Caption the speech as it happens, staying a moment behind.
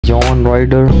John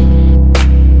Ryder.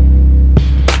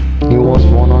 He was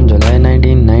born on July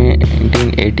 19,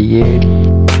 1988.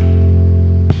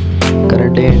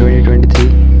 Currently in 2023,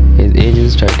 his age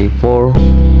is 34.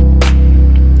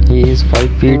 He is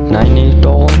 5 feet 9 inches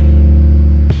tall.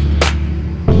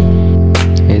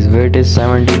 His weight is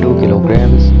 72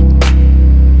 kilograms.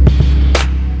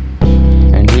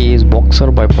 And he is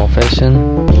boxer by profession.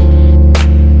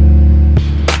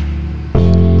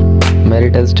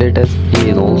 Marital status, he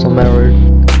is also married.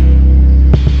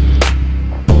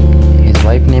 His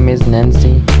wife name is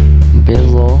Nancy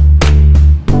Bezel.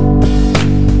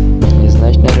 His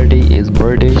nationality is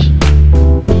British.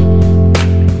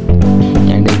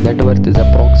 And his net worth is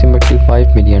approximately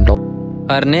 $5 million.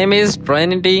 Her name is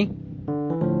Trinity.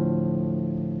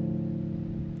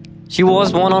 She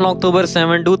was born on October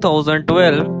 7,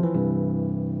 2012.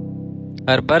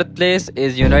 Her birthplace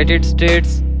is United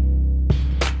States.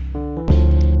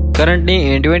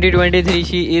 Currently in 2023,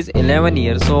 she is 11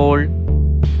 years old.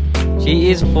 She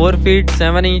is 4 feet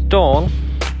 7 inches tall.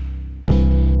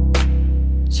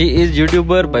 She is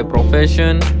YouTuber by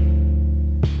profession.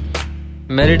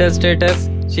 Marital status,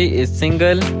 she is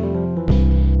single.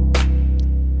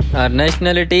 Her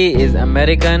nationality is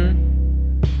American.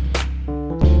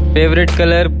 Favorite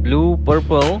color blue,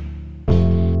 purple.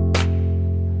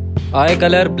 Eye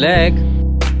color black.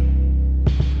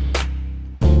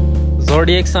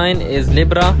 Zodiac sign is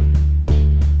Libra.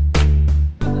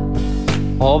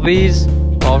 Hobbies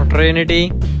of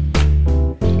Trinity: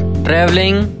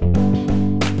 traveling,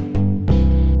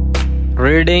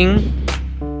 reading,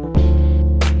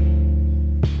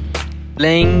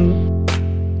 playing.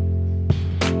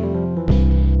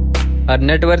 Her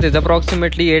net worth is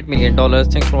approximately $8 million.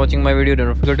 Thanks for watching my video.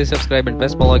 Don't forget to subscribe and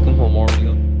press bell icon for more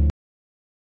videos.